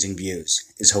had the amazing views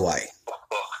is Hawaii.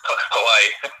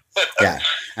 Hawaii. Yeah,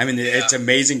 I mean it's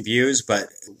amazing views, but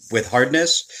with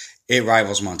hardness, it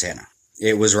rivals Montana.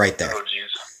 It was right there. Oh, geez.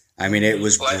 I mean, it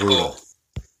was brutal.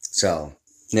 So,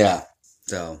 yeah.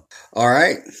 So, all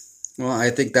right. Well,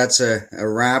 I think that's a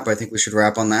wrap. I think we should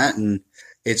wrap on that. And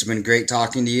it's been great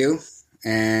talking to you.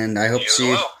 And I hope to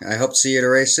see you at a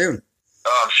race soon.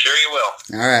 Oh, I'm sure you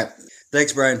will. All right.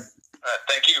 Thanks, Brian.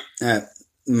 Thank you. All right.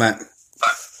 Bye.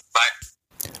 Bye.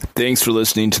 Thanks for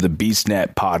listening to the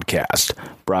BeastNet podcast,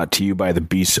 brought to you by the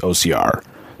Beast OCR.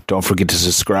 Don't forget to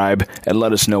subscribe and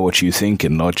let us know what you think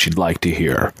and what you'd like to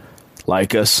hear.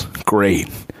 Like us? Great.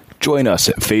 Join us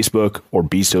at Facebook or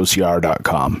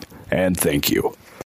beastocr.com. And thank you.